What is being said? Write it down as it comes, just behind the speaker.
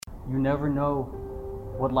you never know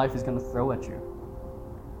what life is going to throw at you.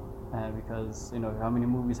 And because, how many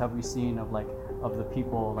movies have we seen of the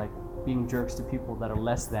people being jerks to people that are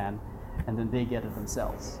less than, and then they get it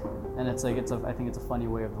themselves. And I think it's a funny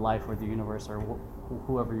way of life, where the universe, or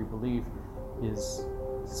whoever you believe, is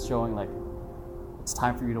showing it's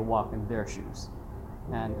time for you to walk in their shoes.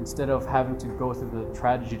 And instead of having to go through the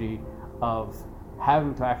tragedy of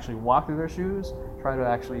having to actually walk through their shoes, try to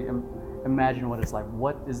actually imagine what it's like.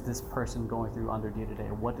 What is this person going through on their day to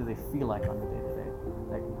day? What do they feel like on their day to day?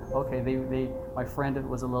 Okay, my friend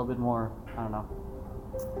was a little bit more, I don't know,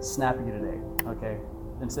 snappy today. Okay,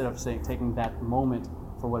 instead of taking that moment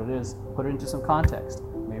for what it is, put it into some context.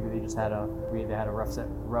 Maybe they just had a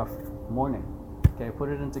rough morning. Okay, put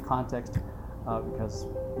it into context, because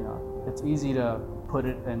it's easy to put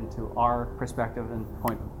it into our perspective and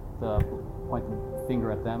point the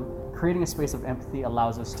finger at them. Creating a space of empathy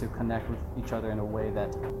allows us to connect with each other in a way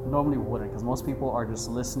that normally wouldn't, because most people are just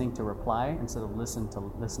listening to reply instead of listening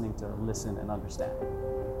to listen and understand.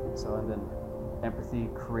 So, and then empathy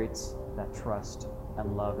creates that trust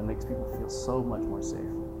and love and makes people feel so much more safe,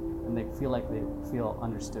 and they feel like they feel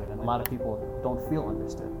understood. And a lot of people don't feel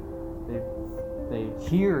understood. They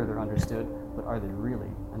hear they're understood, but are they really?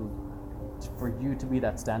 And for you to be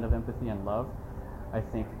that stand of empathy and love, I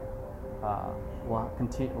think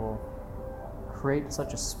will create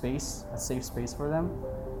such a safe space for them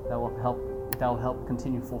that will help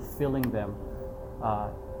continue fulfilling them,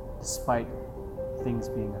 despite things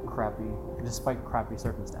being crappy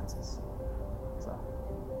circumstances. So,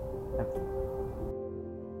 empathy.